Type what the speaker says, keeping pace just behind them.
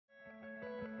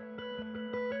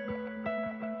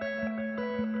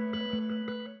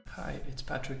it's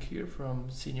Patrick here from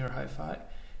Senior Hi-Fi,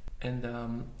 and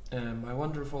my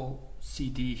wonderful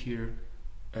CD here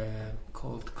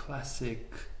called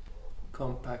Classic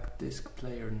Compact Disc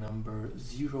Player number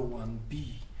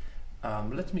 01B.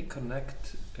 Let me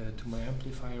connect to my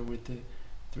amplifier with the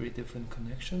 3 different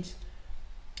connections.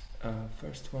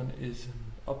 First one is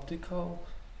an optical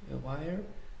wire,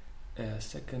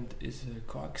 second is a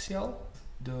coaxial.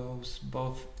 Those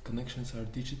both connections are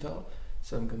digital,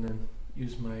 so I'm gonna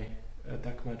use my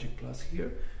DacMagic Plus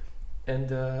here, and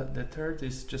the third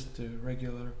is just a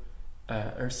regular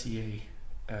RCA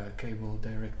cable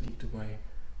directly to my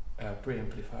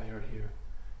preamplifier here.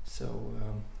 So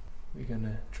we're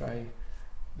gonna try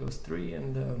those 3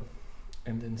 and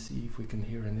then see if we can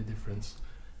hear any difference.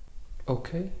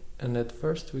 Okay, and at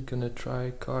first we're gonna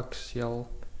try coaxial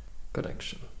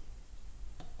connection.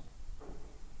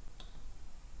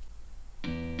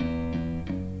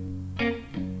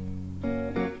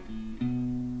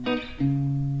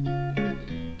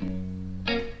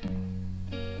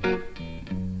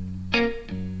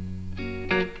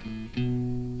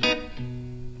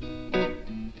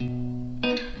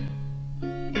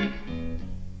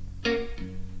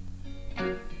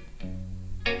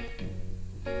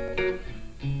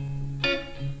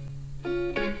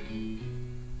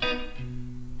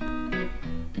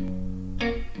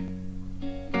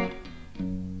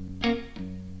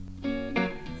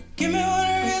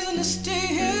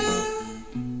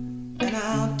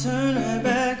 Turn her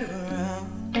back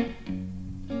around.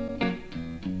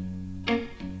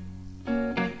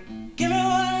 Give me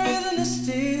one reason to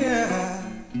stay here,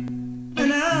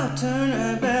 and I'll turn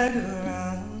her back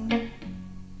around.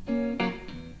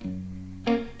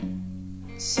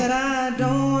 Said I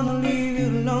don't wanna leave you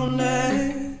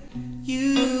lonely.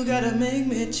 You gotta make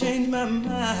me change my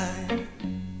mind.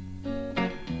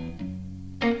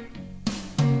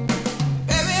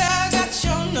 Baby, I got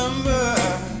your number.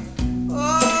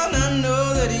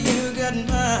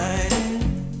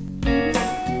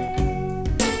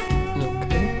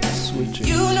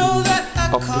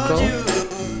 Optical.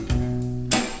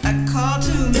 I called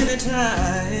too many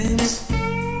times.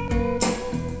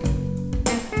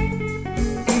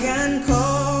 You can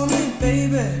call me,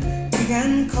 baby. You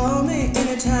can call me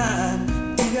anytime.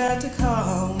 You got to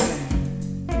call me.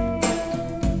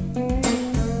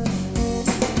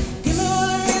 Give me one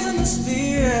reason to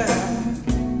steer,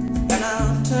 and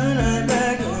I'll turn right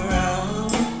back around.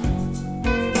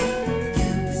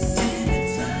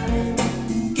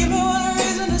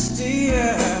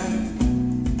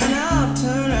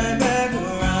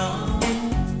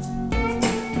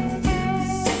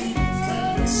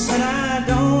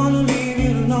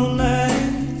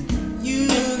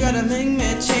 Make me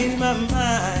change my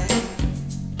mind.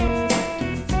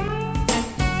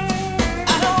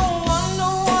 I don't want no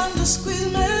one to squeeze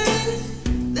me.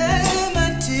 They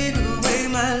might take away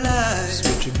my life.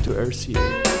 Switching to RCA.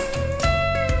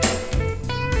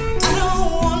 I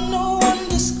don't want no one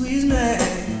to squeeze me.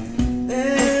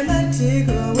 They might take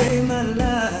away my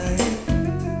life.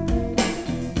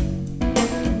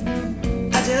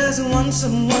 I just want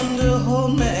someone to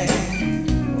hold me.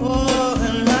 Oh,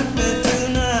 and rock me through the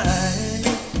night.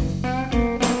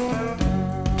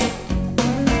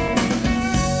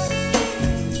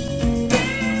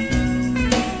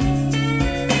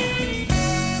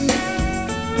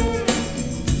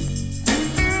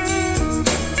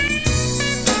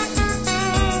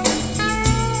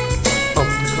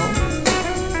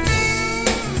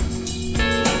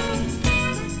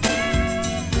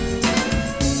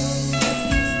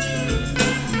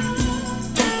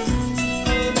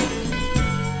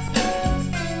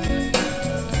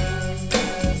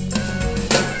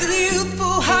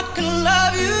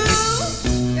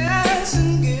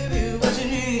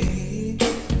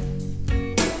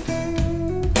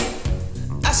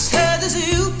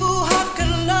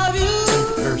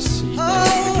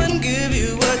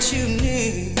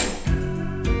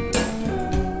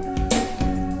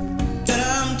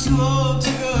 Too old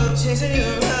to go chasing you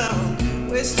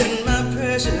around, wasting my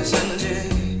precious energy.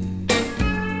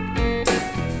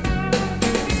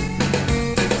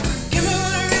 Give me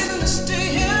one reason to stay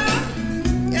here,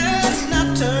 yes, not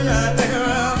turn right back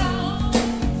around.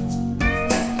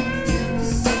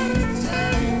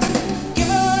 Give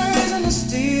me one reason to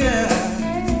stay here,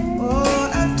 oh,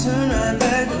 I turn right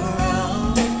back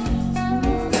around.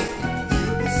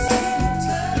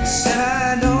 Said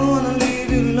I don't wanna leave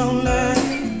you lonely.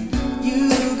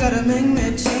 Gotta make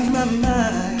me change my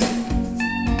mind.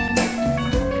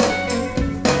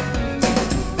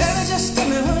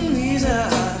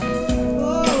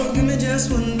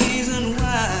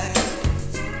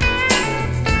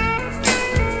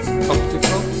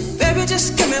 Baby,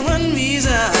 just give me one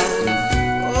reason.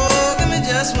 Oh, give me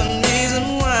just one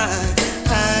reason why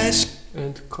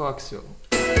and coaxial.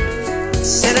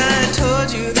 Said I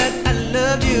told you that I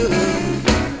loved you,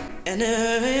 and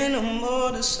there ain't no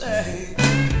more to say.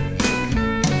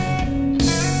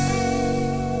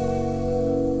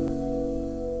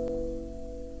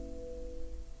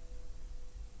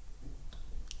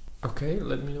 Okay,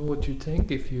 let me know what you think,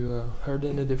 if you heard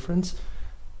any difference.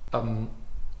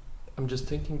 I'm just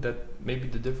thinking that maybe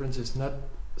the difference is not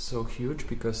so huge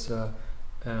because the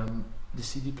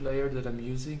CD player that I'm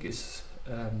using is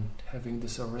having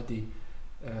this already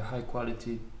high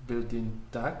quality built-in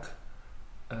DAC,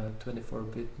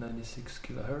 24-bit 96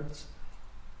 kilohertz.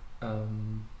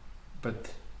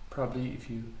 But probably if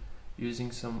you're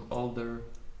using some older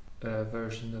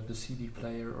version of the CD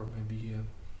player, or maybe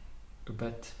a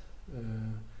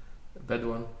bad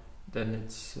one, then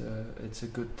it's a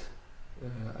good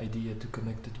idea to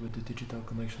connect it with the digital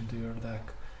connection to your DAC.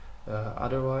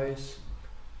 Otherwise,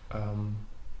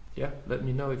 yeah, let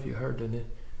me know if you heard any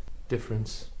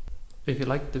difference. If you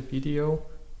liked the video,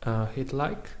 hit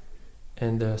like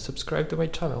and subscribe to my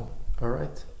channel.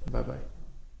 Alright, bye bye.